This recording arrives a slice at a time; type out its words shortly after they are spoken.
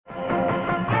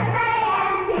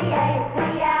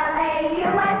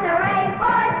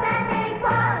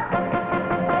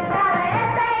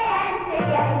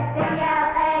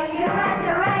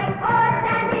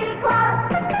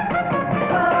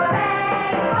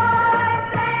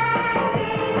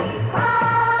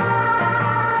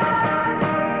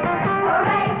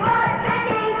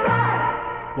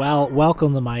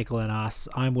Welcome to Michael and Us.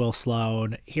 I'm Will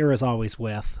Sloan, here as always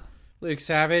with Luke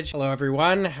Savage. Hello,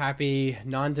 everyone. Happy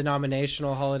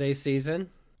non-denominational holiday season.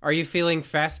 Are you feeling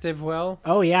festive, Will?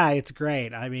 Oh, yeah, it's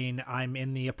great. I mean, I'm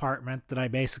in the apartment that I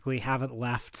basically haven't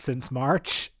left since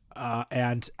March.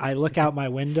 And I look out my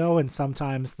window and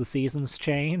sometimes the seasons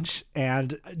change,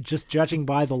 and just judging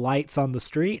by the lights on the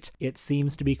street, it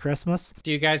seems to be Christmas.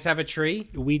 Do you guys have a tree?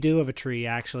 We do have a tree,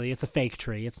 actually. It's a fake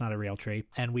tree. It's not a real tree.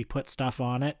 And we put stuff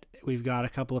on it. We've got a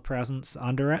couple of presents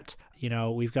under it. You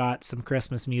know, we've got some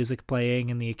Christmas music playing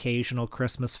and the occasional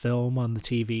Christmas film on the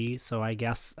TV. So I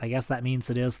guess that means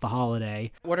it is the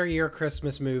holiday. What are your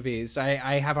Christmas movies?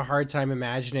 I have a hard time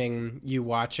imagining you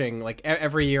watching, like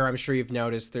every year I'm sure you've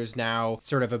noticed there's now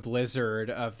sort of a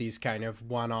blizzard of these kind of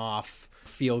one-off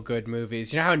feel-good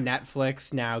movies. You know how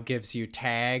Netflix now gives you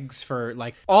tags for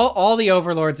like all the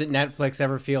overlords at Netflix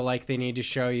ever feel like they need to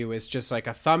show you is just like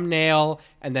a thumbnail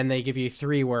and then they give you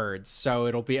 3 words. So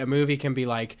it'll be a movie can be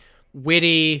like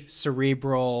witty,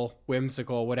 cerebral,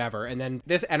 whimsical, whatever. And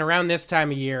around this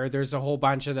time of year, there's a whole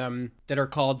bunch of them that are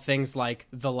called things like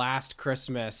The Last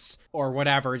Christmas or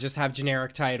whatever, just have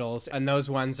generic titles. And those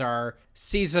ones are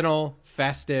seasonal,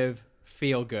 festive,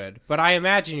 feel good. But I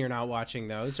imagine you're not watching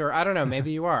those, or I don't know,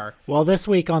 maybe you are. Well, this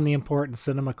week on the Important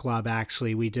Cinema Club,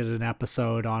 actually, we did an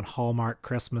episode on Hallmark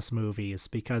Christmas movies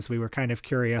because we were kind of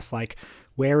curious, like,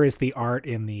 where is the art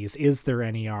in these? Is there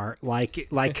any art?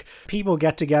 Like people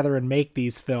get together and make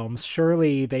these films.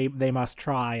 Surely they must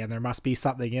try, and there must be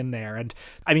something in there. And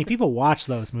I mean, people watch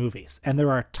those movies, and there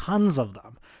are tons of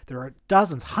them. There are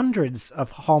dozens, hundreds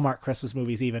of Hallmark Christmas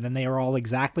movies even, and they are all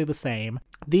exactly the same.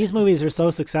 These movies are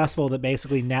so successful that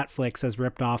basically Netflix has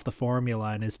ripped off the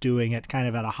formula and is doing it kind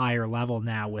of at a higher level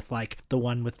now with like the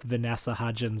one with Vanessa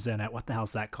Hudgens in it. What the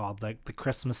hell's that called? The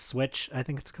Christmas Switch, I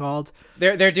think it's called.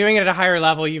 They're doing it at a higher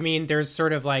level. You mean there's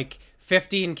sort of like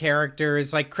 15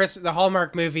 characters, like the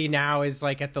Hallmark movie now is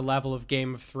like at the level of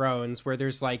Game of Thrones where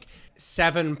there's like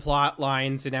 7 plot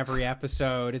lines in every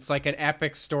episode. It's like an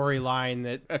epic storyline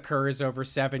that occurs over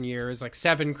 7 years, like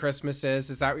 7 Christmases.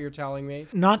 Is that what you're telling me?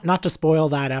 Not to spoil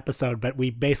that episode, but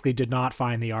we basically did not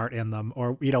find the art in them,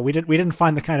 or you know, we didn't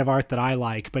find the kind of art that I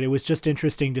like. But it was just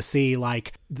interesting to see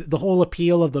like the whole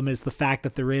appeal of them is the fact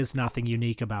that there is nothing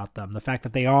unique about them, the fact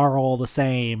that they are all the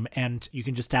same, and you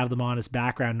can just have them on as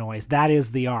background noise. That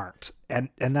is the art. And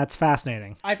that's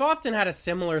fascinating. I've often had a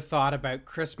similar thought about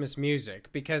Christmas music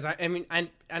because I mean, I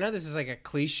know this is like a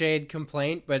cliched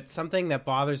complaint, but something that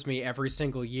bothers me every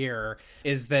single year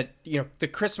is that, you know, the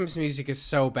Christmas music is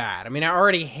so bad. I mean, I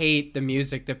already hate the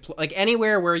music that, like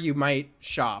anywhere where you might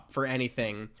shop for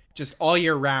anything, just all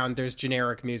year round, there's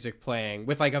generic music playing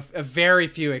with like a very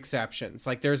few exceptions.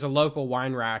 Like there's a local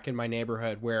wine rack in my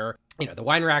neighborhood where, you know, the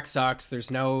wine rack sucks. There's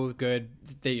no good,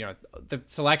 the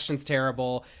selection's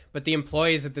terrible, but the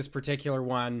employees at this particular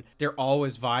one, they're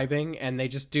always vibing and they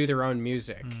just do their own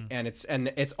music. And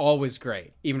it's always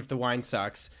great, even if the wine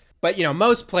sucks. But, you know,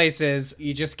 most places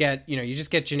you just get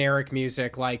generic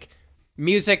music, like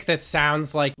music that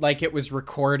sounds like it was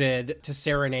recorded to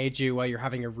serenade you while you're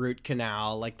having a root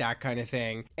canal, like that kind of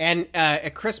thing. And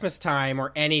at Christmas time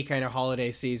or any kind of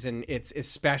holiday season, it's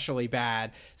especially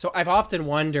bad. So I've often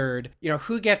wondered, you know,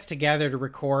 who gets together to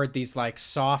record these like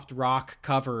soft rock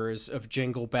covers of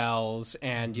Jingle Bells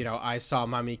and, you know, I Saw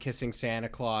Mummy Kissing Santa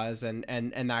Claus and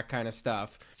that kind of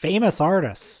stuff. Famous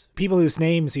artists, people whose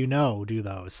names you know, do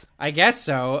those. I guess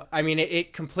so. I mean,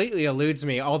 it completely eludes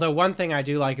me. Although one thing I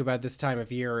do like about this time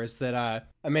of year is that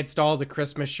amidst all the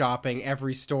Christmas shopping,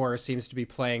 every store seems to be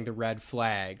playing the Red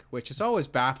Flag, which has always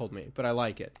baffled me, but I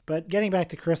like it. But getting back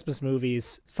to Christmas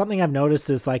movies, something I've noticed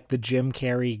is like the Jim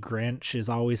Carrey Grinch is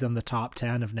always in the top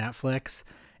 10 of Netflix.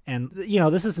 And, you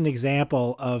know, this is an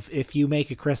example of if you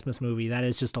make a Christmas movie, that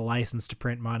is just a license to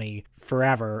print money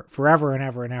forever and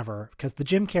ever and ever. Because the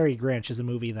Jim Carrey Grinch is a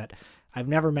movie that I've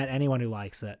never met anyone who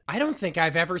likes it. I don't think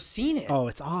I've ever seen it. Oh,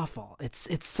 it's awful. It's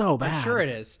so bad. I'm sure it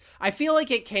is. I feel like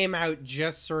it came out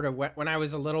just sort of when I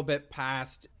was a little bit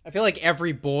past. I feel like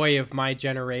every boy of my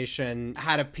generation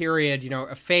had a period, you know,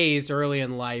 a phase early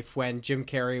in life when Jim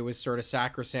Carrey was sort of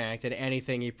sacrosanct and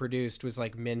anything he produced was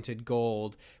like minted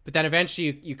gold. But then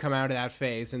eventually you come out of that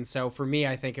phase. And so for me,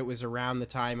 I think it was around the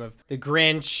time of The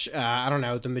Grinch,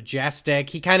 The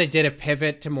Majestic. He kind of did a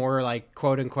pivot to more like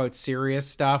quote unquote serious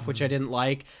stuff, which I didn't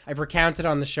like. I've recounted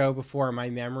on the show before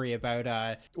my memory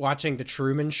about watching The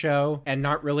Truman Show and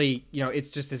not really, you know,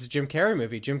 it's a Jim Carrey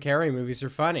movie. Jim Carrey movies are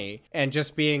funny. And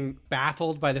just being being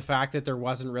baffled by the fact that there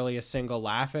wasn't really a single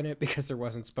laugh in it because there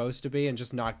wasn't supposed to be, and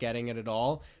just not getting it at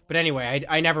all. But anyway,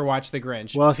 I never watched The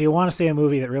Grinch. Well, if you want to see a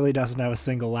movie that really doesn't have a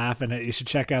single laugh in it, you should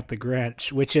check out The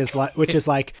Grinch, which is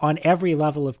like on every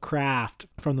level of craft,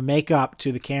 from the makeup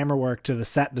to the camera work to the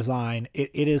set design. It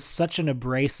is such an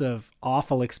abrasive,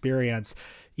 awful experience.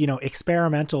 You know,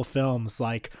 experimental films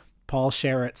like Paul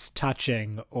Sherritt's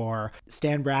Touching or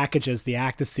Stan Brackage's The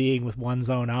Act of Seeing with One's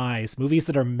Own Eyes, movies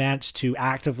that are meant to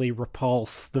actively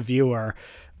repulse the viewer,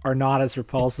 are not as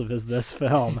repulsive as this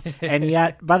film. And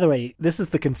yet, by the way, this is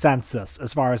the consensus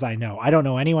as far as I know. I don't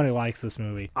know anyone who likes this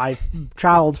movie. I've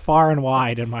traveled far and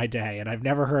wide in my day, and I've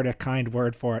never heard a kind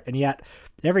word for it. And yet,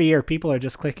 every year, people are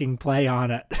just clicking play on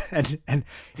it and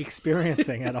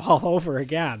experiencing it all over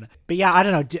again. But yeah, I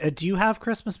don't know. Do you have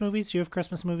Christmas movies? Do you have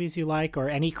Christmas movies you like, or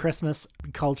any Christmas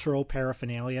cultural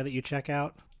paraphernalia that you check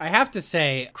out? I have to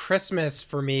say, Christmas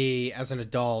for me as an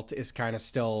adult is kind of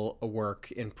still a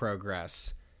work in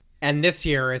progress. And this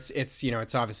year, it's you know,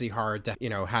 it's obviously hard to, you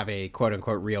know, have a quote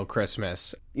unquote real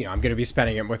Christmas. You know, I'm going to be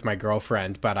spending it with my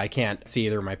girlfriend, but I can't see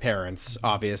either of my parents,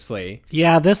 obviously.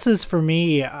 Yeah, this is for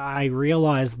me. I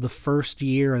realized the first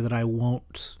year that I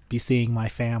won't be seeing my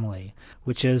family,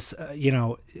 which is, you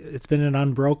know, it's been an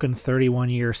unbroken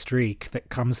 31-year streak that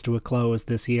comes to a close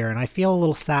this year. And I feel a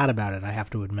little sad about it, I have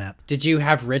to admit. Did you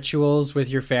have rituals with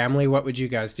your family? What would you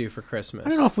guys do for Christmas? I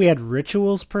don't know if we had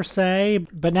rituals per se,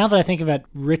 but now that I think of it,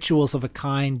 rituals of a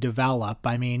kind develop.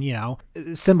 I mean, you know,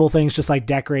 simple things just like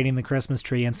decorating the Christmas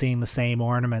tree and seeing the same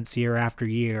ornaments year after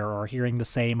year, or hearing the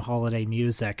same holiday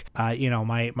music. You know,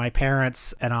 my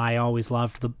parents and I always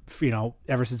loved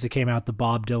ever since it came out, the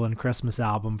Bob Dylan Christmas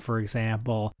album, for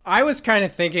example. I was kind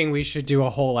of thinking we should do a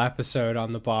whole episode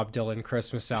on the Bob Dylan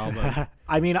Christmas album.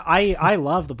 I mean, I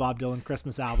love the Bob Dylan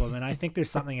Christmas album, and I think there's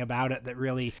something about it that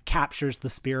really captures the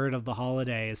spirit of the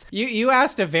holidays. You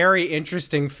asked a very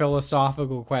interesting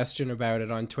philosophical question about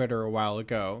it on Twitter a while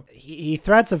ago. He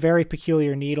threads a very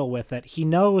peculiar needle with it. He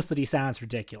knows that he sounds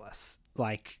ridiculous.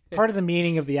 Like, part of the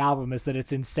meaning of the album is that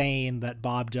it's insane that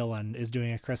Bob Dylan is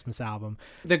doing a Christmas album.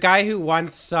 The guy who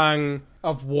once sung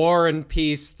 "Of War and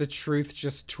Peace, the truth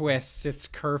just twists, its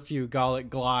curfew gullet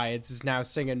glides" is now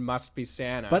singing "Must Be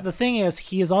Santa." But the thing is,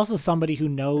 he is also somebody who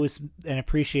knows and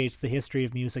appreciates the history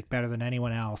of music better than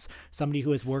anyone else. Somebody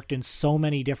who has worked in so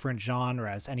many different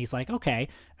genres. And he's like, okay,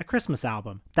 a Christmas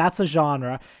album. That's a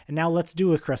genre. And now let's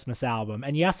do a Christmas album.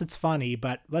 And yes, it's funny,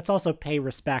 but let's also pay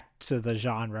respect to the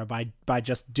genre by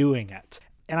just doing it.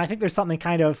 And I think there's something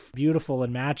kind of beautiful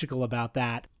and magical about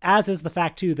that, as is the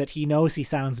fact, too, that he knows he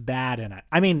sounds bad in it.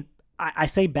 I mean, I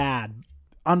say bad.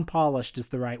 Unpolished is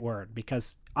the right word,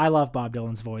 because I love Bob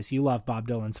Dylan's voice. You love Bob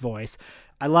Dylan's voice.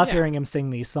 I love hearing him sing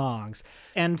these songs.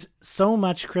 And so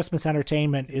much Christmas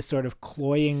entertainment is sort of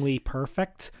cloyingly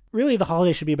perfect. Really, the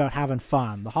holiday should be about having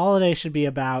fun. The holiday should be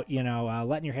about,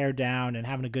 letting your hair down and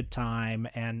having a good time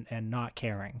and not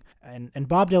caring. And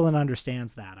Bob Dylan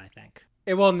understands that, I think.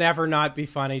 It will never not be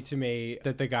funny to me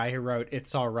that the guy who wrote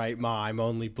 "It's All Right, Ma, I'm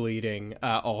Only Bleeding"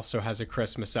 also has a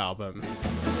Christmas album.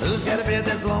 Who's got a beard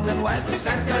that's long and white?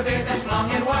 Santa's got a beard that's long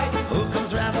and white. Who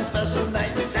comes round on special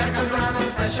night? Santa comes round on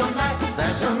special night.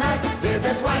 Special night, beard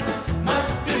that's white.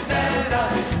 Must be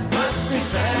Santa, Must be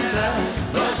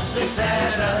Santa, must be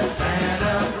Santa,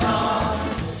 Santa Claus.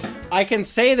 I can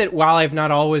say that while I've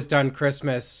not always done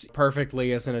Christmas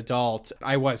perfectly as an adult,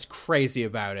 I was crazy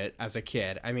about it as a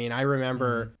kid. I mean, I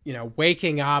remember,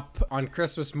 waking up on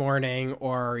Christmas morning,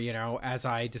 or, as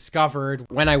I discovered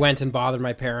when I went and bothered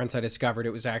my parents, I discovered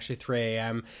it was actually 3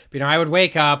 a.m. But, I would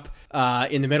wake up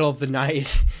in the middle of the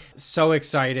night, so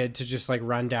excited to just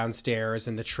run downstairs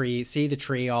and see the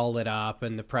tree all lit up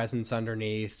and the presents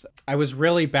underneath. I was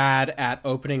really bad at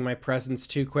opening my presents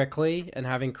too quickly and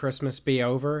having Christmas be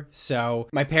over. So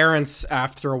my parents,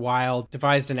 after a while,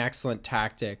 devised an excellent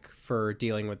tactic for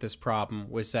dealing with this problem,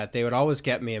 was that they would always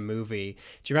get me a movie.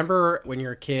 Do you remember when you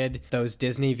were a kid, those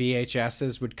Disney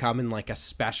VHSs would come in a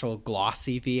special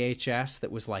glossy VHS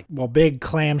that was big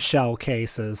clamshell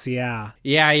cases, yeah.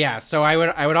 Yeah. So I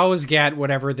would always get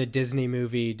whatever the Disney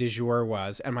movie du jour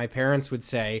was, and my parents would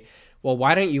say, well,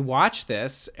 why don't you watch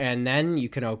this and then you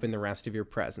can open the rest of your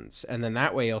presents, and then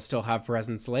that way you'll still have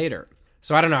presents later.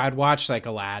 So I don't know, I'd watch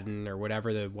Aladdin or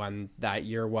whatever the one that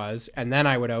year was, and then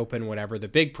I would open whatever the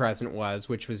big present was,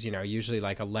 which was, usually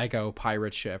a Lego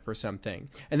pirate ship or something.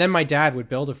 And then my dad would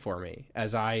build it for me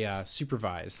as I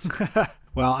supervised.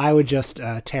 Well, I would just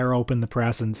tear open the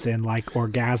presents in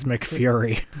orgasmic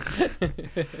fury.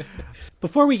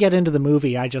 Before we get into the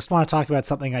movie, I just want to talk about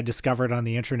something I discovered on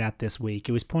the internet this week.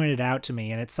 It was pointed out to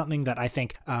me, and it's something that I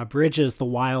think bridges the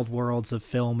wild worlds of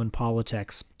film and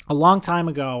politics. A long time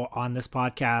ago on this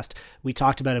podcast, we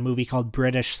talked about a movie called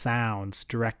British Sounds,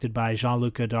 directed by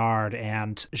Jean-Luc Godard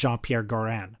and Jean-Pierre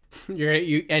Gorin.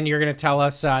 You're gonna tell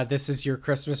us this is your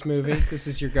Christmas movie. This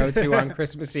is your go-to on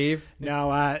Christmas Eve.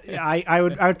 No, I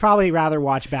would probably rather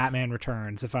watch Batman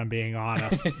Returns if I'm being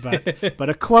honest, but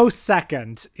a close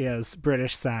second is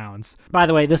British Sounds. By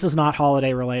the way, this is not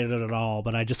holiday related at all,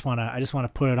 but I just want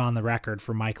to put it on the record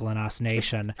for Michael and Us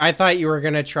Nation. I thought you were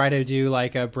gonna try to do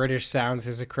like a British Sounds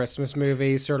as a Christmas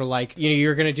movie, sort of like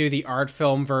you're gonna do the art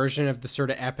film version of the sort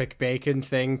of epic bacon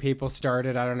thing people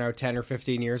started 10 or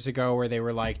 15 years ago, where they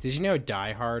were like, did you know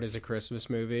Die Hard is a Christmas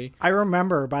movie? I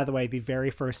remember, by the way, the very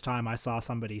first time I saw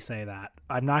somebody say that.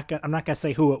 I'm not gonna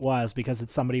say who it was because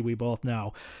it's somebody we both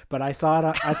know, but I saw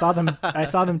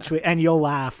them tweet, and you'll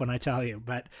laugh when I tell you,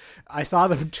 but I saw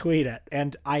them tweet it,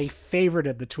 and I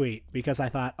favorited the tweet because I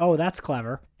thought, oh, that's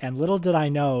clever. And little did I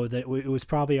know that it was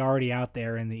probably already out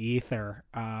there in the ether.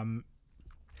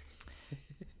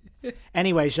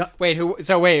 Anyway, who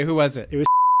was it? It was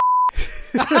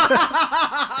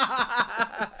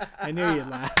I knew you'd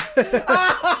laugh.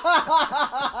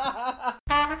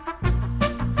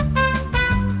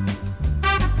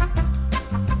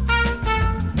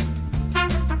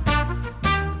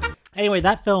 Anyway,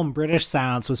 that film, British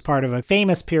Sounds, was part of a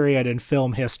famous period in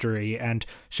film history, and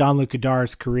Jean-Luc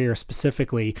Godard's career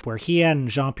specifically, where he and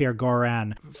Jean-Pierre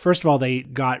Gorin, first of all, they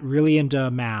got really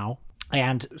into Mao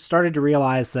and started to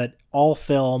realize that all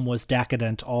film was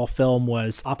decadent, all film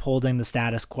was upholding the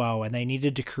status quo, and they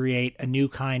needed to create a new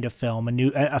kind of film,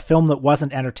 a film that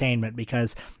wasn't entertainment,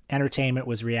 because entertainment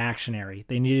was reactionary.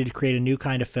 They needed to create a new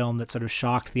kind of film that sort of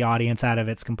shocked the audience out of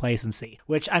its complacency,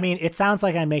 which, I mean, it sounds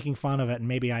like I'm making fun of it, and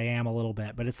maybe I am a little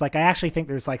bit, but it's like, I actually think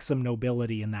there's like some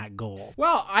nobility in that goal.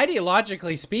 Well,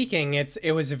 ideologically speaking,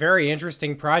 it was a very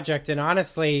interesting project, and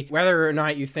honestly, whether or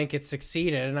not you think it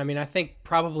succeeded, and I mean, I think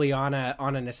probably on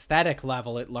an aesthetic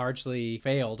level, it largely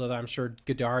failed, although I'm sure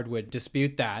Godard would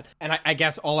dispute that. And I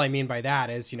guess all I mean by that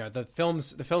is, the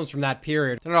films from that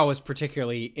period, they're not always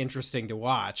particularly interesting to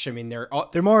watch. I mean,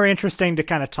 they're more interesting to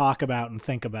kind of talk about and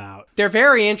think about. They're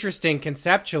very interesting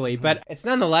conceptually, but it's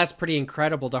nonetheless pretty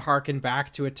incredible to harken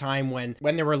back to a time when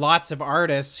there were lots of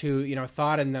artists who,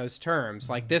 thought in those terms.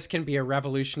 Like, this can be a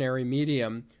revolutionary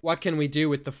medium. What can we do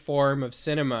with the form of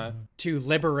cinema to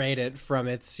liberate it from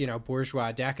its,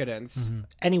 bourgeois decadence?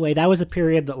 Anyway, that was a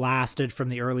period that lasted from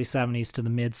the early 70s to the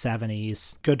mid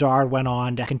 70s. Godard went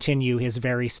on to continue his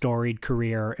very storied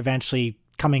career, eventually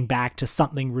coming back to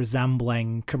something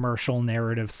resembling commercial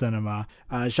narrative cinema.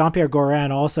 Jean-Pierre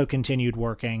Gorin also continued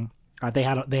working. They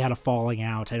had a falling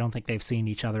out. I don't think they've seen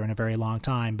each other in a very long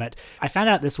time. But I found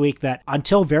out this week that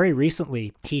until very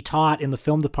recently, he taught in the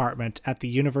film department at the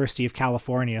University of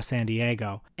California, San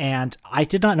Diego. And I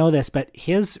did not know this, but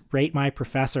his Rate My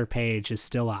Professor page is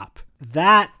still up.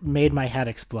 That made my head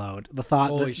explode. The thought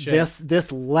Holy that shit.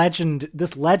 this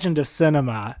legend of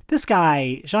cinema, this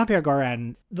guy, Jean-Pierre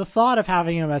Gorin, the thought of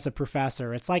having him as a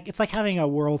professor, it's like having a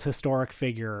world historic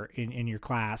figure in your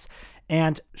class,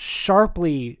 and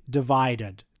sharply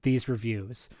divided these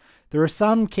reviews. There are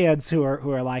some kids who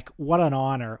are like, what an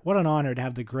honor to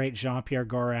have the great Jean-Pierre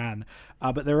Gorin.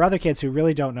 But there are other kids who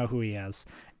really don't know who he is.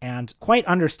 And quite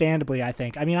understandably, I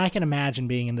think, I mean, I can imagine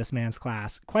being in this man's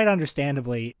class, quite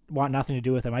understandably want nothing to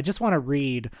do with him. I just want to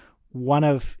read one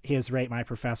of his Rate My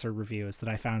Professor reviews that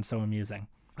I found so amusing.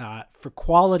 For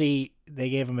quality,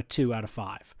 they gave him a 2 out of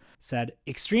 5. Said,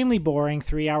 extremely boring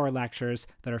 3-hour lectures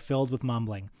that are filled with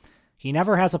mumbling. He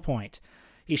never has a point.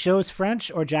 He shows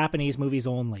French or Japanese movies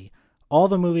only. All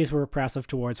the movies were oppressive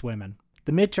towards women.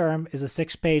 The midterm is a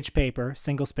 6-page paper,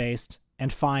 single-spaced,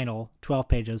 and final, 12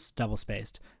 pages,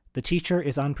 double-spaced. The teacher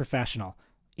is unprofessional.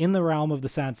 In the realm of the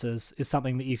senses is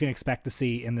something that you can expect to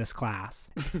see in this class.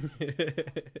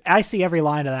 I see every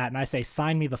line of that and I say,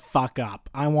 sign me the fuck up.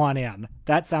 I want in.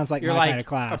 That sounds like my kind of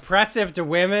class. Oppressive to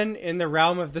women in the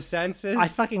realm of the senses? I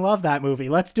fucking love that movie.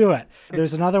 Let's do it.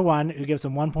 There's another one who gives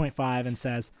him 1.5 and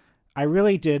says, I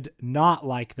really did not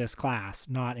like this class,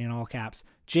 not in all caps.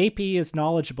 JP is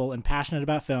knowledgeable and passionate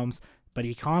about films, but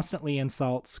he constantly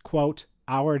insults, quote,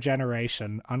 our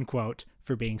generation, unquote,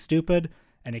 for being stupid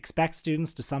and expects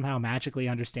students to somehow magically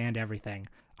understand everything.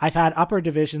 I've had upper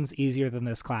divisions easier than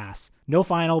this class. No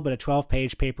final, but a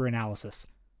 12-page paper analysis.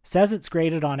 Says it's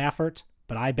graded on effort,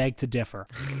 but I beg to differ.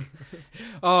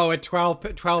 Oh, a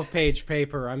 12-page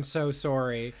paper. I'm so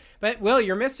sorry. But, Will,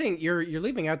 you're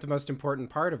leaving out the most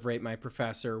important part of Rate My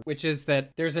Professor, which is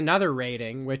that there's another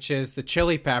rating, which is the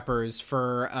Chili Peppers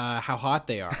for how hot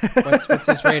they are. What's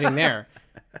his rating there?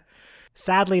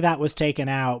 Sadly, that was taken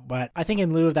out, but I think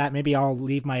in lieu of that, maybe I'll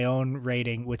leave my own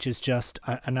rating, which is just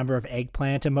a number of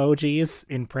eggplant emojis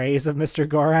in praise of Mr.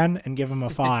 Goran, and give him a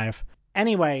 5.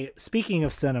 Anyway, speaking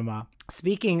of cinema,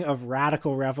 speaking of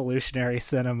radical revolutionary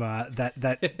cinema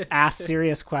that asks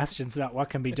serious questions about what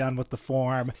can be done with the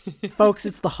form, folks,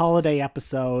 it's the holiday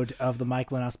episode of the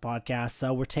Michael and Us podcast,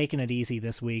 so we're taking it easy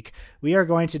this week. We are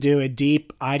going to do a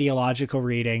deep ideological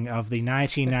reading of the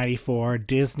 1994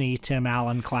 Disney Tim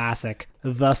Allen classic,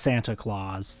 The Santa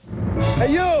Claus.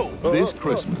 Hey, you! This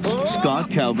Christmas, Scott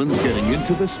Calvin's getting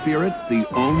into the spirit the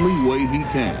only way he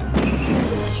can.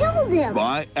 Killed him.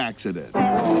 By accident.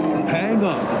 Hang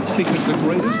on, because the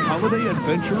greatest holiday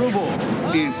adventure of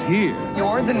all is here.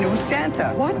 You're the new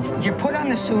Santa. What? You put on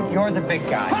the suit, you're the big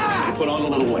guy. You put on a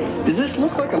little weight. Does this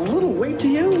look like a little weight to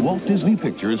you? Walt Disney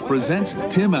Pictures presents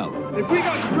Tim Allen. If we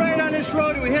go straight on this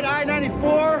road and we hit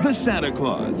I-94... The Santa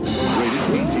Claus. Rated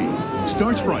PG.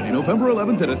 Starts Friday, November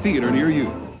 11th at a theater near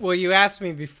you. Well, you asked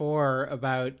me before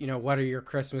about, what are your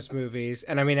Christmas movies?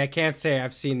 And I mean, I can't say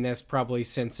I've seen this probably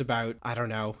since about,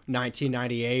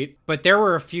 1998. But there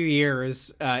were a few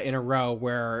years in a row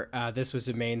where this was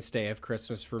a mainstay of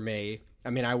Christmas for me. I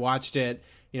mean, I watched it,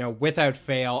 without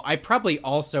fail. I probably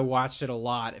also watched it a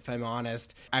lot, if I'm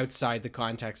honest, outside the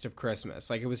context of Christmas.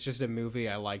 Like, it was just a movie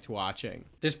I liked watching.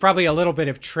 There's probably a little bit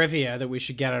of trivia that we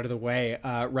should get out of the way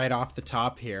right off the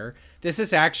top here. This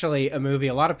is actually a movie,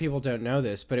 a lot of people don't know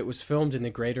this, but it was filmed in the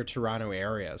Greater Toronto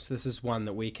area. So this is one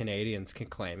that we Canadians can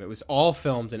claim. It was all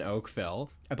filmed in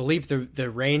Oakville. I believe the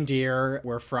reindeer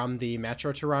were from the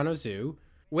Metro Toronto Zoo,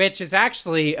 which is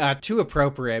actually too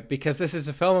appropriate because this is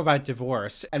a film about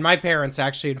divorce. And my parents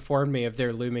actually informed me of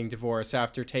their looming divorce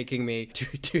after taking me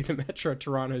to the Metro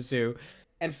Toronto Zoo.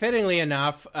 And fittingly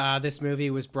enough, this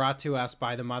movie was brought to us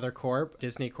by the Mother Corp,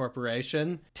 Disney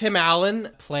Corporation. Tim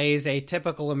Allen plays a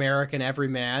typical American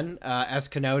everyman, as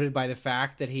connoted by the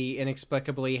fact that he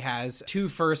inexplicably has 2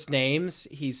 first names.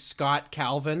 He's Scott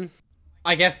Calvin.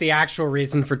 I guess the actual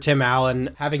reason for Tim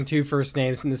Allen having 2 first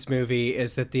names in this movie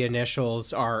is that the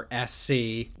initials are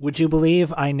SC. Would you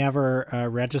believe I never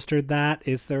registered that?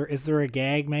 Is there a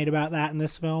gag made about that in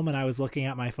this film? And I was looking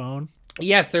at my phone.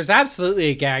 Yes, there's absolutely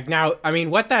a gag. Now, I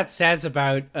mean, what that says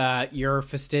about your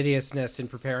fastidiousness in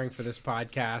preparing for this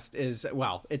podcast is,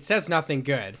 well, it says nothing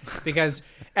good, because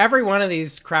every one of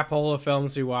these crapola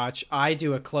films we watch, I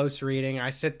do a close reading. I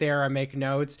sit there, I make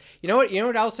notes. You know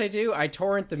what else I do? I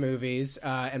torrent the movies,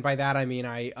 and by that I mean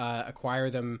I acquire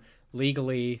them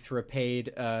legally through a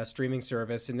paid streaming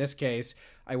service. In this case,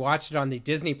 I watched it on the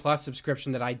Disney Plus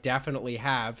subscription that I definitely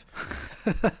have.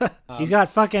 He's got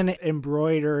fucking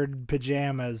embroidered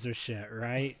pajamas or shit,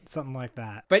 right? Something like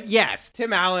that. But yes,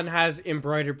 Tim Allen has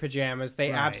embroidered pajamas.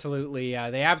 They right.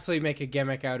 absolutely make a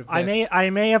gimmick out of this. I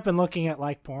may have been looking at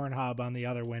like Pornhub on the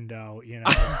other window,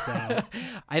 so.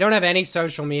 I don't have any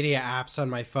social media apps on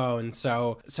my phone,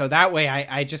 so that way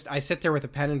I sit there with a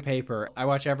pen and paper. I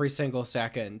watch every single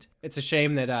second. It's a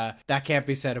shame that that can't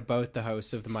be said of both the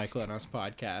hosts of the Michael and Us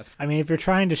podcast. I mean, if you're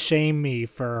trying to shame me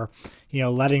for,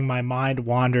 letting my mind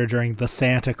wander during The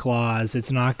Santa Claus,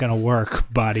 it's not going to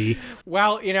work, buddy.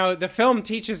 Well, the film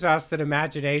teaches us that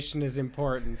imagination is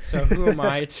important. So who am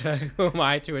I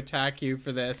to attack you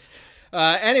for this?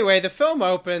 Anyway, the film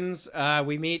opens.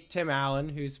 We meet Tim Allen,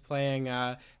 who's playing,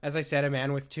 as I said, a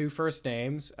man with 2 first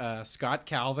names, Scott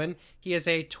Calvin. He is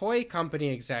a toy company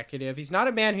executive. He's not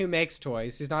a man who makes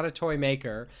toys. He's not a toy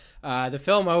maker. The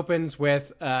film opens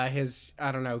with his,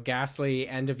 ghastly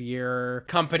end-of-year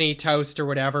company toast or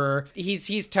whatever.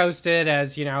 He's toasted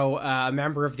as, a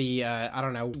member of the,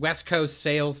 West Coast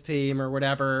sales team or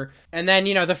whatever. And then,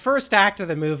 the first act of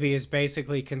the movie is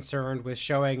basically concerned with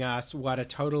showing us what a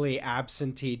totally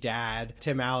absentee dad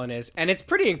Tim Allen is. And it's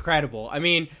pretty incredible. I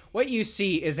mean, what you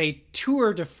see is a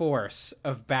tour de force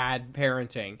of bad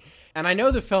parenting. And I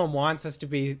know the film wants us to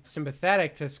be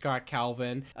sympathetic to Scott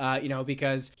Calvin,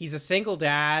 because he's a single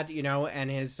dad,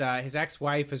 and his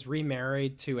ex-wife is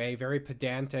remarried to a very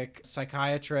pedantic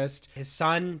psychiatrist. His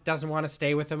son doesn't want to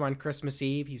stay with him on Christmas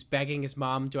Eve. He's begging his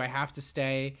mom, "Do I have to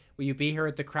stay? Will you be here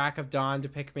at the crack of dawn to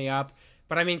pick me up?"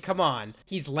 But I mean, come on.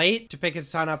 He's late to pick his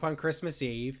son up on Christmas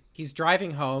Eve. He's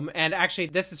driving home. And actually,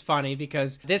 this is funny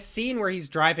because this scene where he's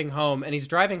driving home, and he's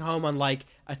driving home on like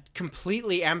a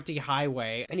completely empty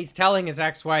highway, and he's telling his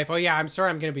ex-wife, "Oh yeah, I'm sorry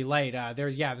I'm going to be late.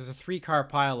 There's a 3-car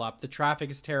pileup. The traffic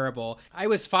is terrible." I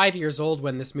was 5 years old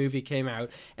when this movie came out,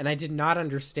 and I did not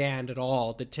understand at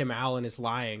all that Tim Allen is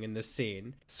lying in this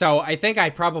scene. So I think I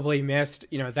probably missed,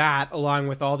 that along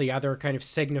with all the other kind of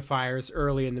signifiers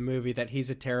early in the movie that he's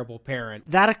a terrible parent.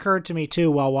 That occurred to me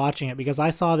too while watching it, because I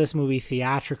saw this movie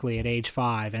theatrically perfectly at age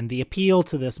 5. And the appeal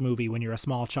to this movie when you're a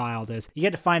small child is you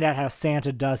get to find out how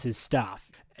Santa does his stuff.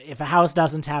 If a house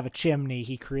doesn't have a chimney,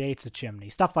 he creates a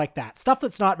chimney. Stuff like that. Stuff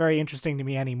that's not very interesting to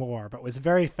me anymore, but was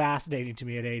very fascinating to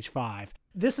me at age 5.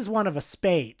 This is one of a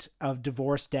spate of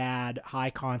divorced dad,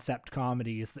 high-concept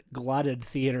comedies that glutted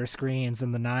theater screens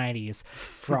in the 90s,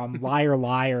 from Liar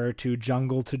Liar to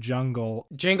Jungle.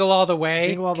 Jingle All the Way.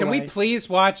 Jingle All the Can Way. we please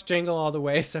watch Jingle All the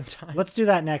Way sometime? Let's do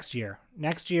that next year.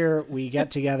 Next year, we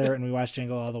get together and we watch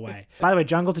Jingle All the Way. By the way,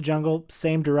 Jungle,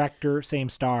 same director, same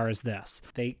star as this.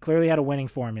 They clearly had a winning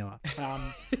formula.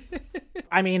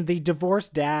 I mean, the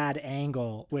divorced dad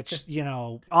angle, which,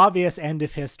 obvious end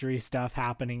of history stuff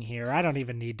happening here. I don't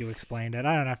even need to explain it.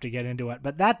 I don't have to get into it.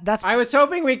 But that's... I was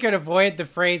hoping we could avoid the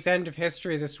phrase end of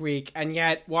history this week, and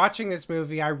yet watching this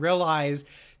movie, I realize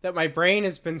that my brain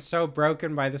has been so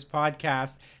broken by this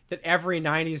podcast that every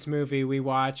 90s movie we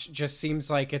watch just seems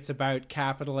like it's about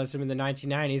capitalism in the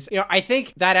 1990s. I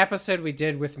think that episode we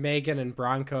did with Megan and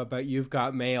Bronco about You've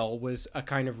Got Mail was a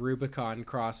kind of Rubicon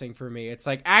crossing for me. It's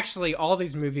like, actually, all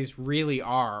these movies really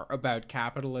are about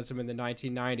capitalism in the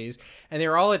 1990s, and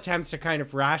they're all attempts to kind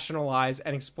of rationalize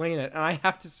and explain it. And I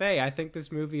have to say, I think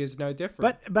this movie is no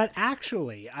different. But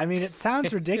actually, I mean, it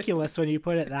sounds ridiculous when you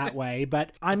put it that way,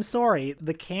 but I'm sorry,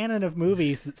 the canon of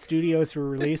movies that studios were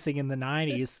releasing in the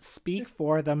 90s speak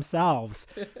for themselves.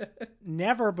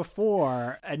 Never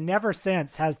before and never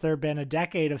since has there been a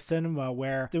decade of cinema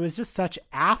where there was just such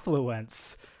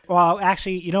affluence. Well,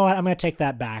 actually, you know what? I'm going to take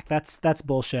that back. That's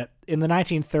bullshit. In the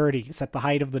 1930s, at the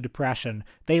height of the Depression,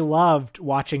 they loved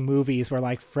watching movies where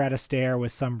like Fred Astaire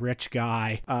was some rich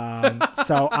guy.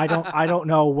 So I don't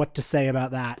know what to say about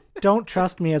that. Don't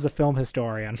trust me as a film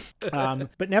historian.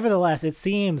 But nevertheless, it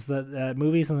seems that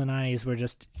movies in the 90s were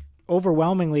just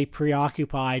overwhelmingly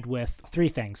preoccupied with three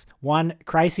things. One,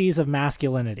 crises of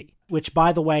masculinity, which,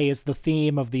 by the way, is the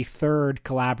theme of the third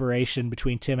collaboration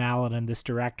between Tim Allen and this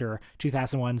director,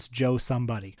 2001's Joe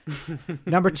Somebody.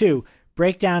 Number two,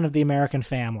 breakdown of the American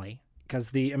family,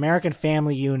 because the American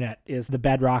family unit is the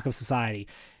bedrock of society.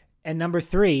 And number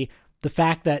three, the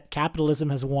fact that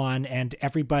capitalism has won and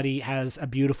everybody has a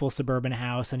beautiful suburban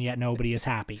house and yet nobody is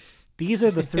happy. These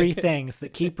are the three things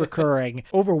that keep recurring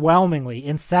overwhelmingly,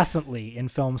 incessantly in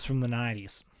films from the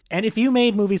 90s. And if you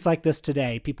made movies like this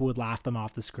today, people would laugh them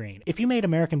off the screen. If you made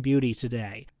American Beauty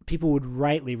today, people would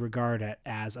rightly regard it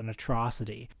as an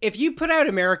atrocity. If you put out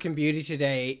American Beauty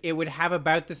today, it would have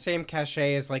about the same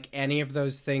cachet as like any of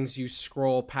those things you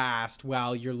scroll past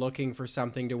while you're looking for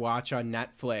something to watch on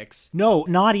Netflix. No,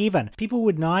 not even. People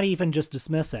would not even just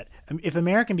dismiss it. If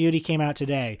American Beauty came out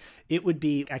today, it would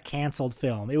be a canceled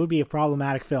film. It would be a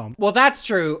problematic film. Well, that's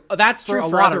true. That's true for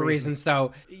lot other of reasons,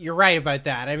 though. You're right about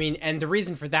that. I mean, and the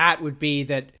reason for that would be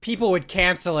that people would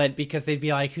cancel it because they'd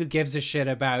be like, who gives a shit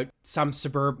about some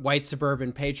white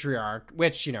suburban patriarch,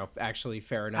 which, actually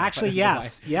fair enough. Actually,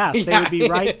 yes, they would be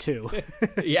right to.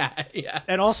 yeah.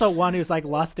 And also one who's like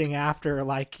lusting after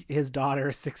like his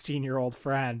daughter's 16-year-old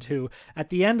friend who at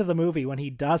the end of the movie, when he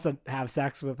doesn't have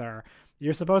sex with her,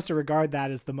 you're supposed to regard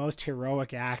that as the most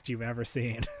heroic act you've ever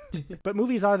seen. But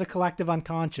movies are the collective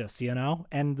unconscious,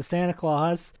 And The Santa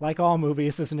Claus, like all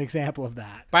movies, is an example of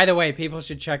that. By the way, people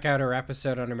should check out our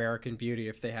episode on American Beauty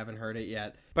if they haven't heard it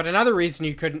yet. But another reason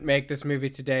you couldn't make this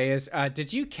movie today is,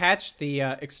 did you catch the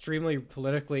extremely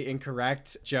politically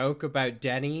incorrect joke about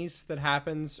Denny's that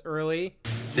happens early?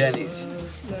 Denny's.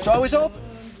 It's always open.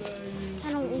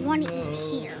 I don't want to eat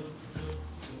here.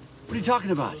 What are you talking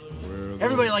about?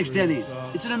 Everybody likes Denny's.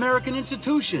 It's an American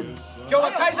institution.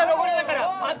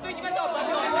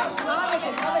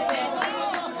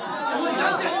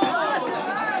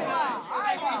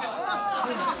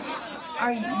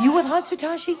 Are you with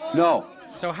Hatsutashi? No.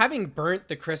 So having burnt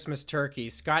the Christmas turkey,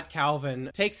 Scott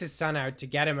Calvin takes his son out to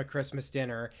get him a Christmas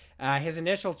dinner. His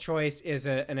initial choice is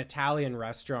an Italian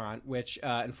restaurant, which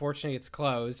unfortunately it's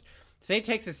closed. So he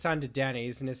takes his son to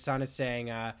Denny's, and his son is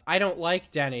saying, I don't like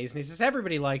Denny's. And he says,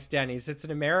 everybody likes Denny's. It's an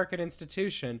American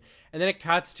institution. And then it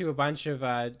cuts to a bunch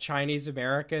of Chinese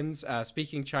Americans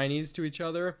speaking Chinese to each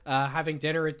other, having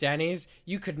dinner at Denny's.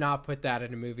 You could not put that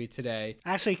in a movie today.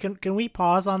 Actually, can we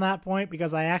pause on that point?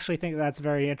 Because I actually think that's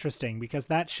very interesting, because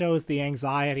that shows the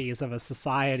anxieties of a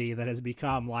society that has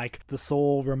become like the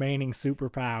sole remaining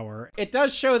superpower. It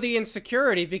does show the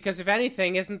insecurity, because if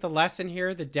anything, isn't the lesson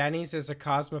here that Denny's is a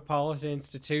cosmopolitan metropolitan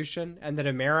institution and that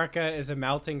America is a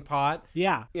melting pot.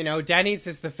 Yeah. You know, Denny's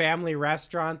is the family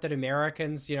restaurant that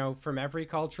Americans, you know, from every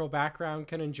cultural background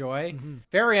can enjoy. Mm-hmm.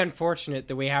 Very unfortunate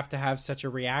that we have to have such a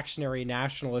reactionary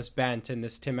nationalist bent in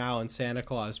this Tim Allen Santa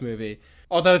Claus movie.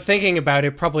 Although thinking about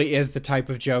it, probably is the type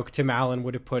of joke Tim Allen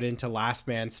would have put into Last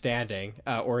Man Standing,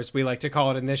 or as we like to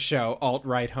call it in this show,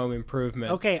 alt-right Home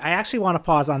Improvement. Okay, I actually want to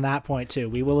pause on that point too.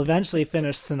 We will eventually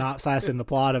finish synopsizing the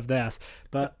plot of this,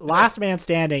 but Last Man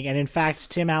Standing, and in fact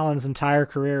Tim Allen's entire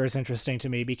career, is interesting to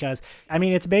me because, I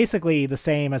mean, it's basically the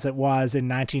same as it was in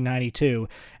 1992,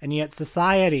 and yet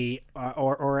society,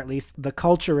 or at least the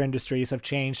culture industries, have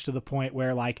changed to the point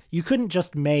where, like, you couldn't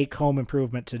just make Home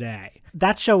Improvement today.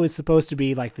 That show is supposed to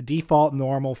be like the default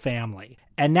normal family.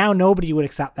 And now nobody would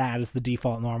accept that as the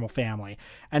default normal family.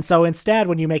 And so instead,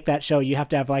 when you make that show, you have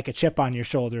to have like a chip on your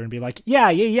shoulder and be like,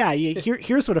 yeah.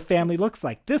 Here's what a family looks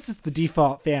like. This is the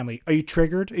default family. Are you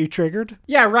triggered?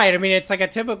 Yeah, right. I mean, it's like a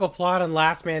typical plot on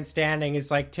Last Man Standing is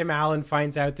like Tim Allen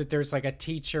finds out that there's like a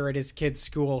teacher at his kid's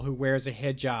school who wears a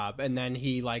hijab, and then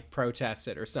he like protests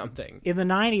it or something. In the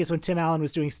 90s, when Tim Allen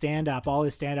was doing stand-up, all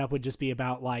his stand-up would just be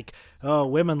about like, oh,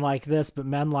 women like this, but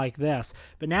men like this.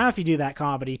 But now if you do that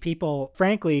comedy, people,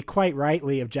 frankly, quite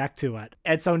rightly object to it.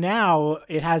 And so now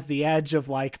it has the edge of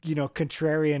like, you know,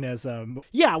 contrarianism.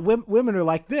 Yeah, women are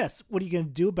like this. What are you going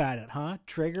to do about it, huh?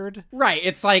 Triggered? Right.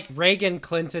 It's like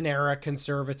Reagan-Clinton era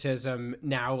conservatism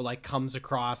now like comes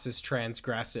across as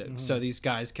transgressive. Mm-hmm. So these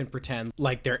guys can pretend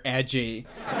like they're edgy.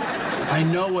 I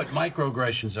know what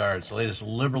microaggressions are. It's the latest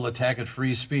liberal attack at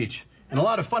free speech. And a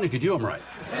lot of fun if you do them right.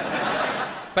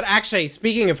 But actually,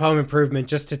 speaking of Home Improvement,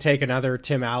 just to take another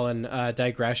Tim Allen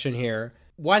digression here,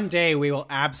 one day we will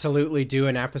absolutely do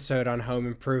an episode on Home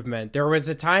Improvement. There was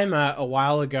a time a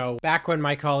while ago, back when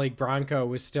my colleague Bronco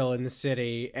was still in the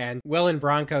city, and Will and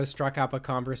Bronco struck up a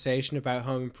conversation about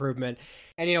Home Improvement.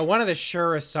 And, you know, one of the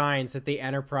surest signs that the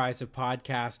enterprise of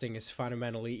podcasting is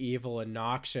fundamentally evil and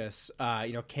noxious,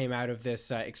 came out of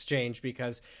this exchange,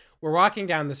 because we're walking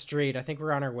down the street. I think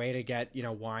we're on our way to get, you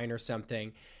know, wine or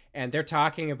something. And they're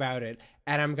talking about it,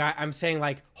 and I'm saying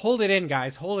like, hold it in,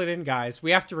 guys.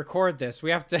 We have to record this. We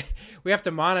have to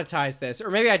monetize this.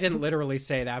 Or maybe I didn't literally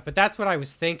say that, but that's what I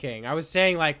was thinking. I was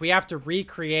saying like, we have to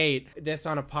recreate this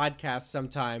on a podcast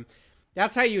sometime.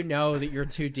 That's how you know that you're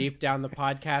too deep down the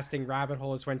podcasting rabbit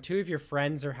hole, is when two of your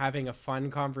friends are having a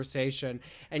fun conversation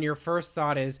and your first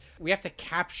thought is, we have to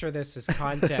capture this as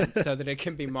content so that it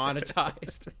can be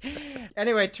monetized.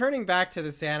 Anyway, turning back to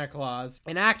the Santa Claus,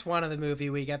 in Act 1 of the movie,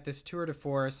 we get this tour de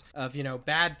force of, you know,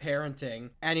 bad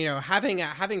parenting. And, you know,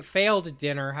 having failed at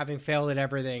dinner, having failed at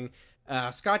everything,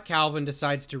 Scott Calvin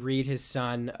decides to read his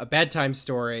son a bedtime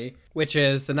story, which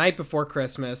is The Night Before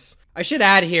Christmas. I should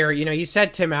add here, you know, you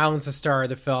said Tim Allen's the star of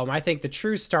the film. I think the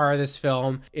true star of this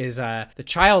film is the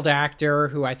child actor,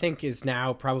 who I think is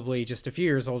now probably just a few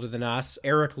years older than us,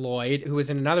 Eric Lloyd, who was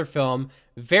in another film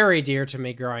very dear to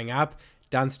me growing up,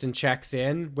 Dunstan Checks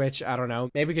In, which, I don't know,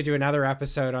 maybe we could do another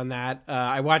episode on that.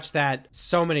 I watched that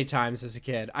so many times as a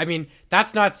kid. I mean,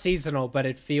 that's not seasonal, but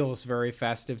it feels very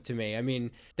festive to me. I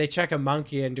mean, they check a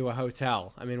monkey into a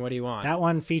hotel. I mean, what do you want? That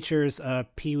one features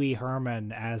Pee Wee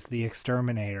Herman as the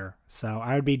exterminator, so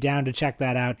I would be down to check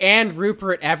that out. And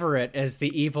Rupert Everett as the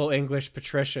evil English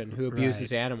patrician who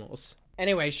abuses animals.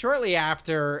 Anyway, shortly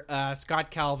after Scott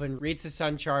Calvin reads his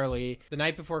son Charlie The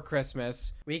Night Before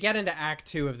Christmas, we get into Act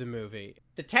 2 of the movie.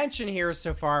 The tension here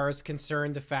so far is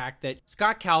concerned the fact that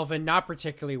Scott Calvin, not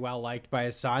particularly well liked by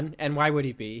his son, and why would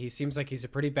he be? He seems like he's a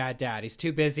pretty bad dad. He's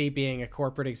too busy being a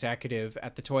corporate executive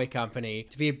at the toy company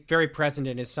to be very present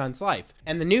in his son's life.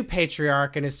 And the new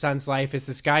patriarch in his son's life is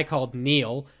this guy called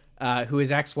Neil, who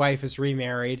his ex-wife is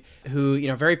remarried, who, you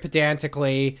know, very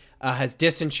pedantically has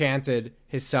disenchanted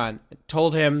his son,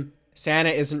 told him Santa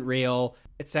isn't real,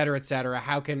 etc., etc.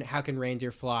 How can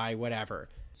reindeer fly, whatever.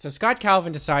 So Scott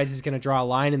Calvin decides he's going to draw a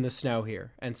line in the snow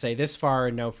here and say this far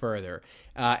and no further.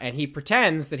 And he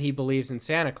pretends that he believes in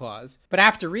Santa Claus. But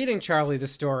after reading Charlie the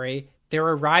story, there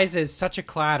arises such a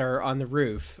clatter on the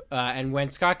roof. And when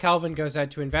Scott Calvin goes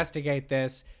out to investigate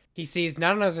this, he sees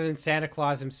none other than Santa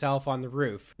Claus himself on the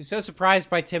roof, who's so surprised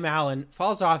by Tim Allen,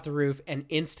 falls off the roof and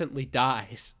instantly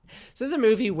dies. So this is a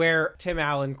movie where Tim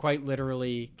Allen quite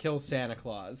literally kills Santa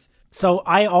Claus. So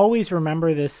I always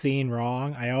remember this scene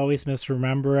wrong. I always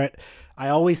misremember it. I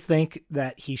always think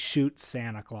that he shoots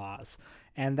Santa Claus.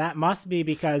 And that must be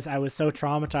because I was so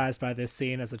traumatized by this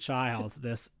scene as a child,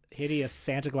 this hideous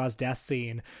Santa Claus death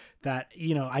scene that,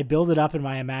 I build it up in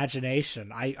my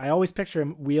imagination. I always picture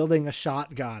him wielding a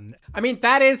shotgun. I mean,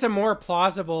 that is a more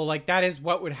plausible, like, that is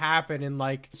what would happen in,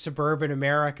 like, suburban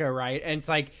America, right? And it's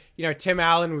like, Tim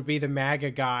Allen would be the MAGA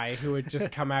guy who would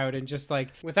just come out and just, like,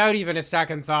 without even a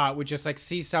second thought, would just, like,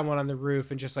 see someone on the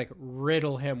roof and just, like,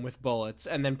 riddle him with bullets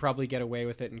and then probably get away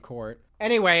with it in court.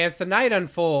 Anyway, as the night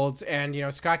unfolds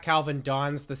and, Scott Calvin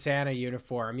dons the Santa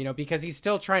uniform, because he's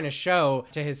still trying to show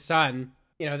to his son,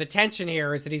 the tension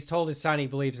here is that he's told his son he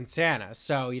believes in Santa.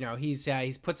 So,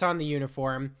 he's puts on the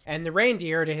uniform, and the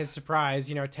reindeer, to his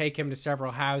surprise, take him to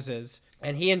several houses.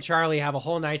 And he and Charlie have a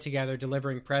whole night together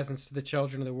delivering presents to the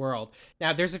children of the world.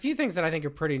 Now, there's a few things that I think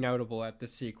are pretty notable at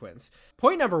this sequence.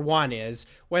 Point number one is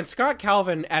when Scott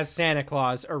Calvin as Santa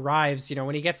Claus arrives,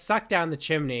 when he gets sucked down the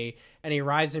chimney and he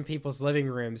arrives in people's living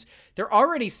rooms, there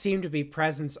already seem to be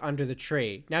presents under the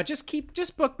tree. Now,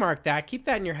 just bookmark that. Keep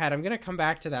that in your head. I'm going to come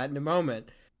back to that in a moment.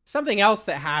 Something else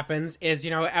that happens is,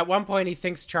 at one point he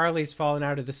thinks Charlie's fallen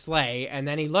out of the sleigh, and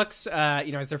then he looks,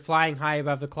 as they're flying high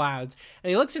above the clouds, and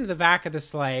he looks into the back of the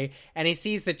sleigh, and he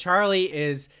sees that Charlie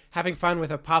is having fun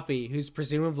with a puppy who's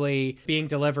presumably being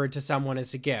delivered to someone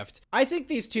as a gift. I think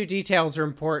these two details are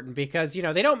important because,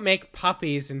 they don't make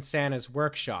puppies in Santa's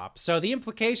workshop. So the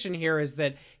implication here is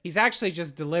that he's actually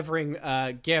just delivering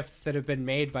gifts that have been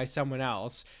made by someone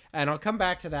else. And I'll come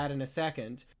back to that in a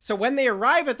second. So when they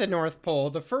arrive at the North Pole,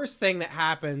 the first thing that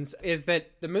happens is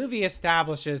that the movie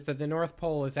establishes that the North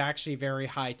Pole is actually very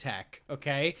high tech,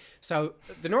 okay? So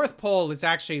the North Pole is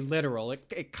actually literal.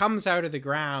 It comes out of the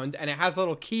ground and it has a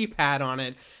little keypad on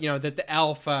it, that the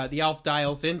elf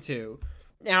dials into.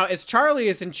 Now, as Charlie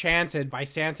is enchanted by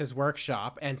Santa's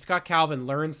workshop and Scott Calvin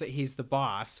learns that he's the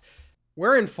boss,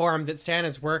 we're informed that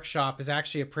Santa's workshop is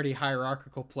actually a pretty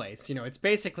hierarchical place. It's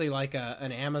basically like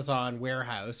an Amazon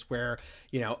warehouse where,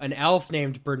 an elf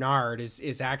named Bernard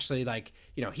is actually like,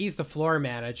 he's the floor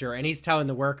manager and he's telling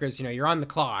the workers, you're on the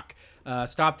clock,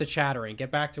 stop the chattering,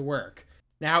 get back to work.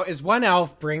 Now, as one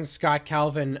elf brings Scott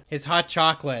Calvin his hot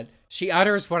chocolate, she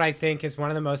utters what I think is one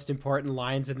of the most important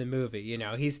lines in the movie.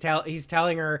 He's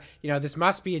telling her, this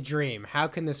must be a dream. How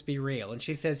can this be real? And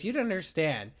she says, you don't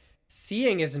understand.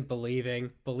 Seeing isn't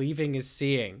believing, believing is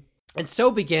seeing. And so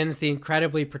begins the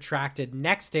incredibly protracted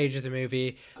next stage of the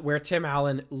movie where Tim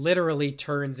Allen literally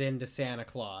turns into Santa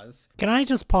Claus. Can I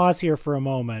just pause here for a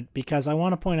moment because I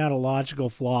want to point out a logical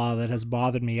flaw that has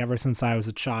bothered me ever since I was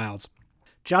a child.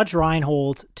 Judge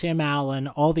Reinhold, Tim Allen,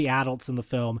 all the adults in the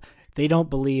film, they don't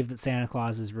believe that Santa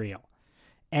Claus is real.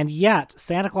 And yet,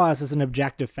 Santa Claus is an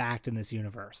objective fact in this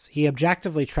universe. He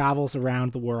objectively travels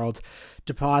around the world,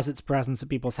 deposits presents at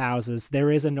people's houses. There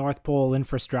is a North Pole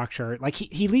infrastructure. Like,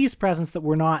 he leaves presents that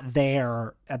were not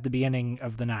there at the beginning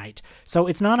of the night. So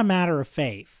it's not a matter of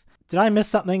faith. Did I miss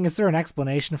something? Is there an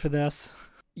explanation for this?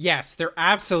 Yes, there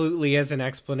absolutely is an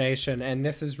explanation, and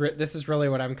this is really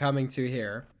what I'm coming to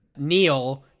here.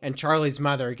 Neil and Charlie's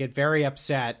mother get very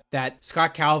upset that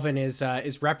Scott Calvin is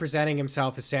representing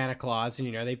himself as Santa Claus,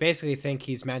 and they basically think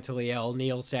he's mentally ill.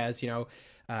 Neil says,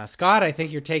 Scott, I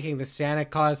think you're taking the Santa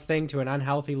Claus thing to an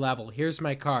unhealthy level. Here's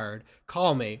my card.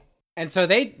 Call me. And so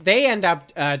they end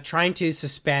up trying to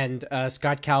suspend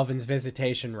Scott Calvin's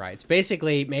visitation rights,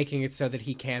 basically making it so that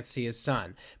he can't see his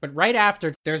son. But right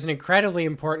after, there's an incredibly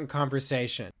important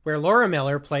conversation where Laura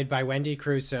Miller, played by Wendy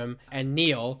Crewsome, and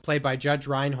Neil, played by Judge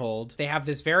Reinhold, they have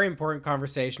this very important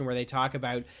conversation where they talk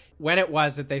about when it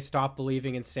was that they stopped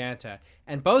believing in Santa.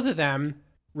 And both of them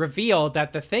revealed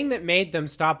that the thing that made them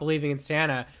stop believing in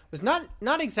Santa was not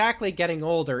exactly getting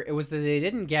older. It was that they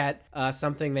didn't get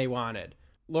something they wanted.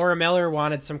 Laura Miller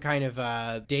wanted some kind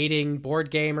of dating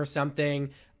board game or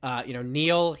something.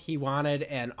 Neil, he wanted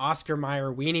an Oscar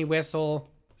Mayer weenie whistle.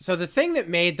 So the thing that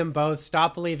made them both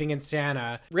stop believing in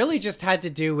Santa really just had to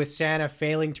do with Santa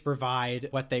failing to provide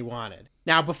what they wanted.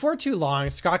 Now, before too long,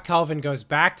 Scott Calvin goes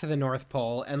back to the North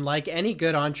Pole, and like any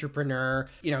good entrepreneur,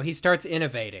 he starts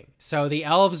innovating. So the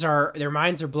elves their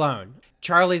minds are blown.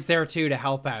 Charlie's there too to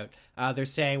help out. They're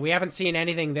saying, we haven't seen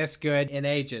anything this good in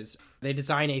ages. They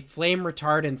design a flame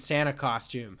retardant Santa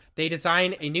costume. They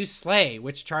design a new sleigh,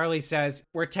 which Charlie says,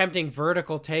 we're attempting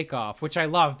vertical takeoff, which I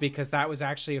love because that was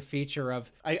actually a feature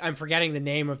of, I'm forgetting the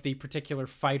name of the particular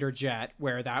fighter jet,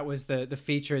 where that was the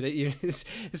feature that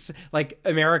it's like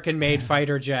American-made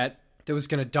fighter jet that was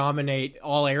going to dominate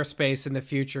all airspace in the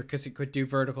future because it could do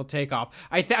vertical takeoff.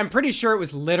 I'm pretty sure it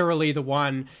was literally the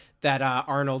one that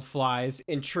Arnold flies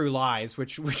in True Lies,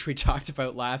 which we talked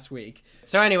about last week.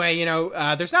 So anyway,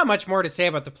 there's not much more to say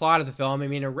about the plot of the film. I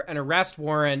mean, an arrest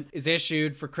warrant is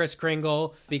issued for Kris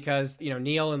Kringle because,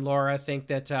 Neil and Laura think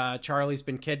that Charlie's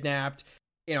been kidnapped.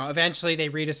 You know, eventually they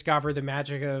rediscover the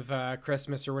magic of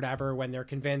Christmas or whatever when they're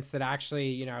convinced that actually,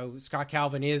 you know, Scott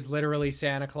Calvin is literally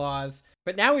Santa Claus.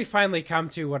 But now we finally come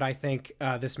to what I think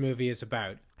this movie is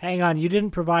about. Hang on, you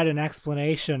didn't provide an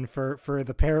explanation for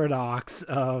the paradox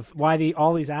of why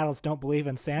all these adults don't believe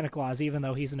in Santa Claus, even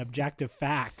though he's an objective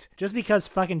fact. Just because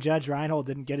fucking Judge Reinhold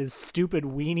didn't get his stupid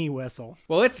weenie whistle.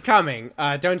 Well, it's coming.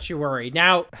 Don't you worry.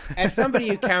 Now, as somebody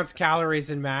who counts calories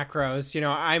and macros, you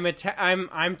know,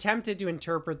 I'm tempted to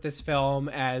interpret this film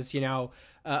as, you know,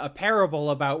 a parable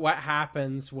about what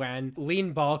happens when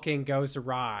lean bulking goes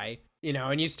awry. You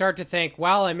know, and you start to think,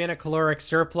 well, I'm in a caloric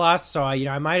surplus, so, you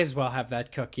know, I might as well have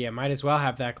that cookie. I might as well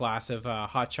have that glass of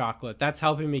hot chocolate. That's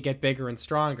helping me get bigger and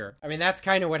stronger. I mean, that's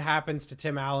kind of what happens to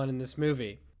Tim Allen in this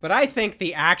movie. But I think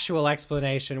the actual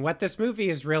explanation, what this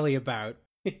movie is really about,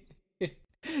 this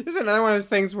is another one of those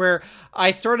things where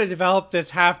I sort of developed this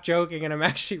half joking and I'm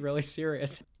actually really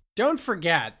serious. Don't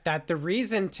forget that the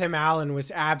reason Tim Allen was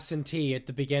absentee at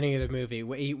the beginning of the movie,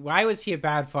 why was he a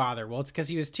bad father? Well, it's because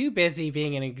he was too busy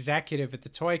being an executive at the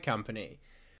toy company.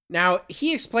 Now,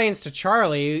 he explains to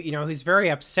Charlie, you know, who's very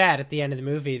upset at the end of the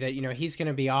movie that, you know, he's going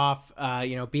to be off,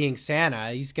 you know, being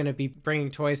Santa. He's going to be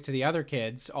bringing toys to the other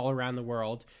kids all around the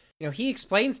world. You know, he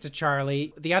explains to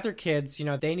Charlie, the other kids, you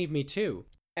know, they need me too.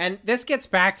 And this gets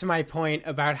back to my point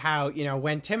about how, you know,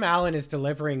 when Tim Allen is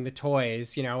delivering the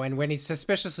toys, you know, and when he's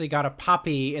suspiciously got a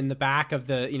puppy in the back of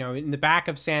the, you know, in the back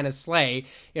of Santa's sleigh,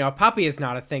 you know, a puppy is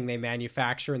not a thing they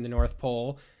manufacture in the North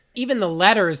Pole. Even the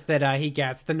letters that he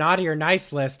gets, the naughty or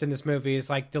nice list in this movie is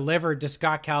like delivered to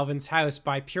Scott Calvin's house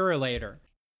by Purolator.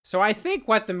 So I think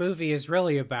what the movie is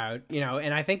really about, you know,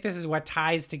 and I think this is what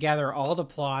ties together all the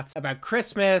plots about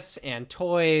Christmas and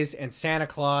toys and Santa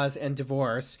Claus and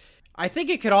divorce. I think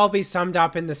it could all be summed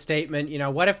up in the statement, you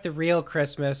know, what if the real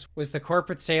Christmas was the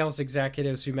corporate sales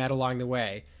executives we met along the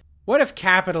way? What if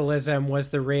capitalism was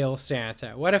the real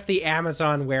Santa? What if the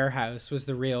Amazon warehouse was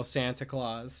the real Santa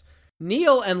Claus?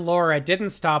 Neil and Laura didn't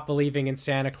stop believing in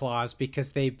Santa Claus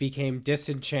because they became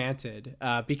disenchanted,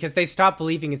 because they stopped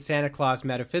believing in Santa Claus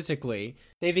metaphysically.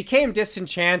 They became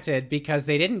disenchanted because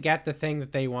they didn't get the thing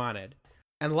that they wanted.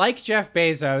 And like Jeff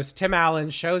Bezos, Tim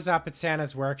Allen shows up at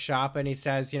Santa's workshop and he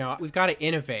says, you know, we've got to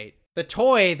innovate. The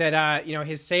toy that, you know,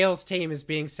 his sales team is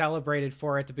being celebrated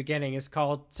for at the beginning is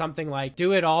called something like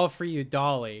Do It All For You,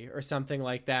 Dolly, or something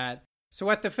like that. So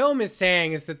what the film is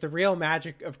saying is that the real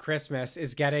magic of Christmas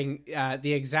is getting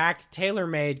the exact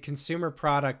tailor-made consumer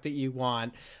product that you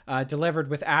want, delivered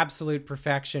with absolute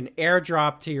perfection,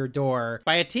 airdropped to your door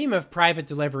by a team of private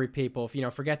delivery people. You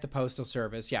know, forget the postal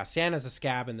service. Yeah, Santa's a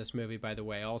scab in this movie, by the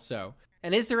way, also.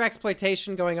 And is there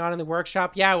exploitation going on in the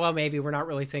workshop? Yeah, well, maybe we're not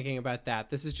really thinking about that.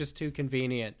 This is just too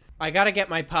convenient. I gotta get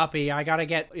my puppy. I gotta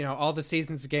get, you know, all the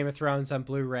seasons of Game of Thrones on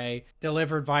Blu-ray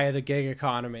delivered via the gig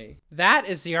economy. That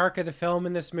is the arc of the film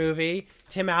in this movie.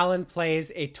 Tim Allen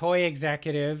plays a toy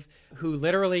executive who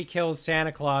literally kills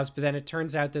Santa Claus, but then it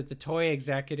turns out that the toy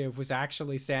executive was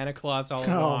actually Santa Claus all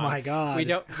along. Oh my God.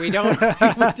 We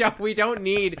don't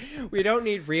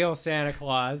need real Santa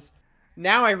Claus.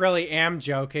 Now I really am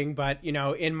joking, but, you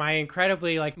know, in my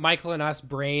incredibly, like, Michael and Us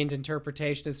brained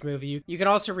interpretation of this movie, you can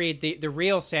also read the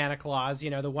real Santa Claus, you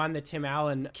know, the one that Tim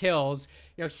Allen kills.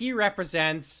 You know, he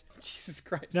represents... Jesus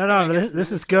Christ. No,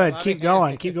 this is good. Keep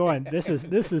going. This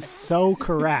is so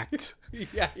correct.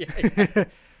 Yeah.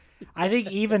 I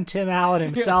think even Tim Allen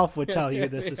himself would tell you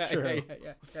this is true.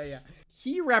 Yeah.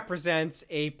 He represents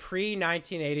a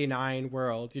pre-1989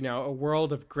 world, you know, a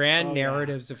world of grand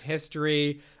narratives of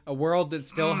history, a world that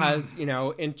still has, you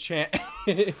know,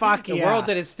 Fuck yes. world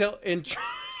that is still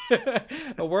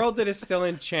a world that is still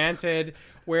enchanted,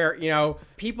 where, you know,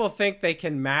 people think they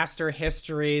can master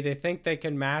history, they think they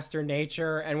can master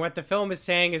nature, and what the film is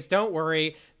saying is, don't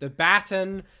worry, the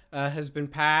baton has been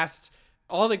passed.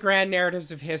 All the grand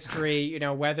narratives of history, you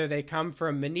know, whether they come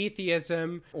from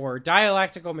Manitheism or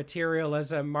dialectical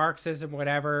materialism, Marxism,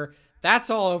 whatever, that's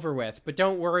all over with. But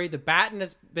don't worry, the baton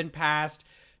has been passed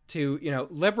to, you know,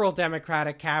 liberal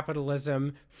democratic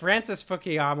capitalism. Francis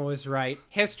Fukuyama was right.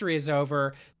 History is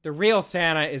over. The real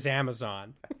Santa is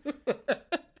Amazon.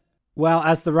 Well,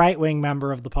 as the right-wing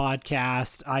member of the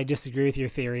podcast, I disagree with your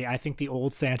theory. I think the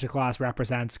old Santa Claus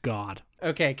represents God.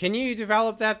 Okay, can you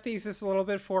develop that thesis a little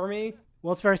bit for me?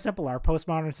 Well, it's very simple. Our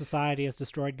postmodern society has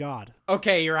destroyed God.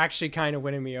 Okay, you're actually kind of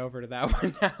winning me over to that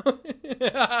one now.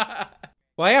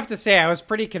 Well, I have to say, I was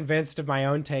pretty convinced of my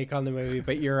own take on the movie,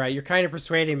 but you're kind of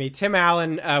persuading me. Tim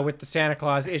Allen with the Santa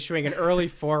Claus issuing an early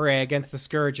foray against the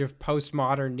scourge of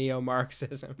postmodern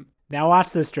neo-Marxism. Now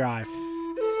watch this drive.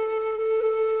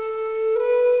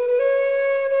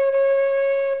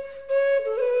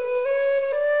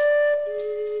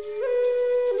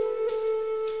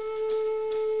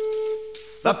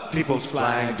 The people's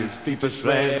flag is deepest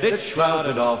red, it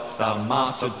shrouded off the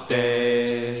martyred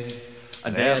dead.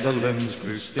 And ere the limbs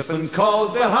grew stiff and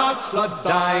cold, their hearts blood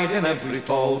died in every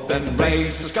fold. Then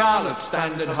raised the scarlet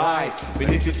standard high,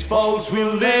 beneath its folds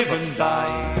we'll live and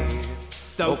die.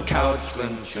 Though cowards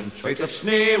flinch and traitors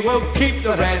sneer, we'll keep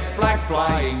the red flag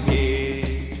flying here.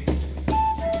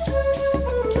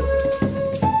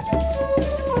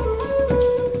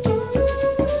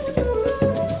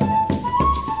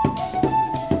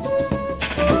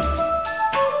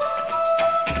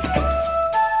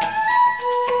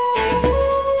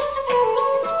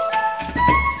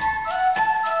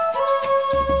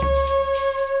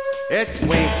 It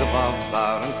waved above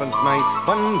our infant night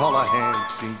when all our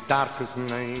heads seemed dark as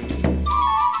night.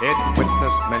 It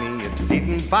witnessed many a deed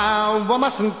and vow, we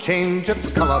mustn't change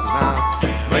its colour now.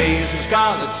 Raise the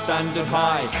scarlet standard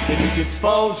high, beneath its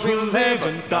folds we'll live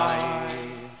and die.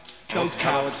 Though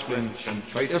cowards flinch and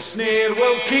traitors sneer,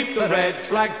 we'll keep the red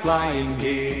flag flying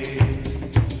here.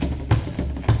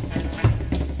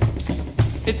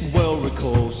 It well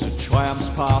recalls the triumphs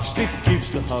past, it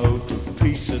gives the hope of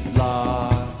peace at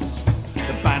last.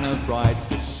 The banner bright,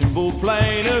 the symbol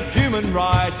plain of human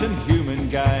right and human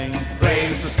gain.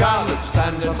 Raise the scarlet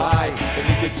standard high,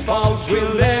 beneath its folds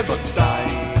we'll live or die.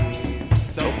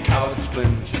 Though cowards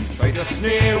flinch and traitors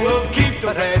sneer, we'll keep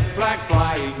the red flag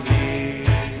flying here.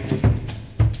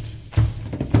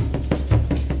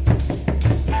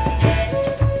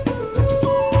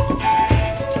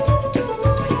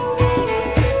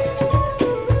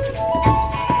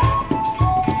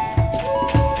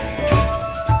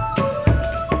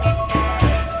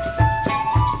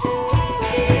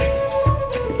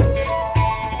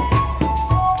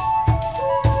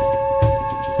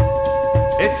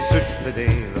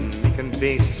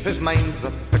 His minds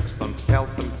are fixed on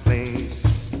health and place.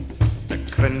 To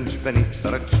cringe beneath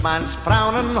the rich man's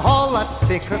frown and haul that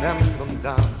sacred emblem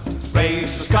down.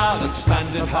 Raise the scarlet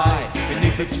standard high,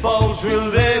 beneath its folds we'll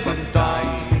live and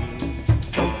die.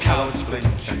 Though cowards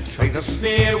flinch and traitors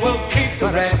sneer, we'll keep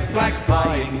the red flag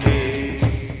flying here.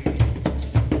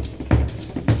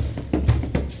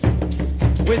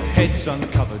 With heads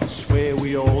uncovered, swear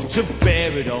we all to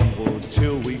bear it onward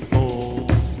till we fall.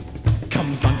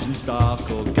 Come dungeons dark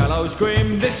or gallows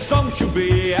grim, this song shall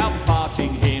be our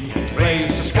parting hymn. Raise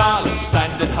the scarlet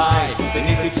standard high,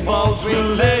 beneath its folds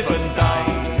we'll live and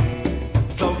die.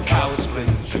 Though cowards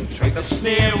flinch and traitors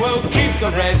sneer, we'll keep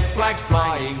the red flag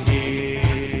flying here.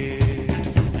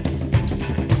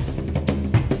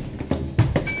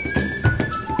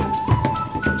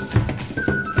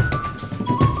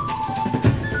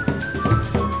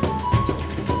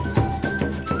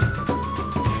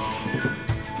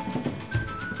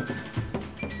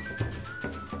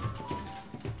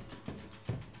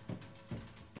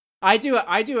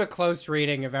 I do a close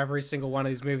reading of every single one of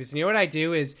these movies. And you know what I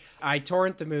do is I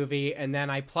torrent the movie and then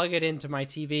I plug it into my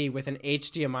TV with an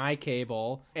HDMI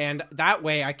cable. And that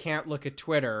way I can't look at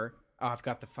Twitter. Oh, I've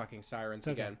got the fucking sirens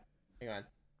again. Hang on.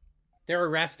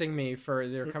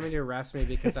 They're coming to arrest me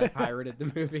because I pirated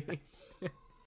the movie.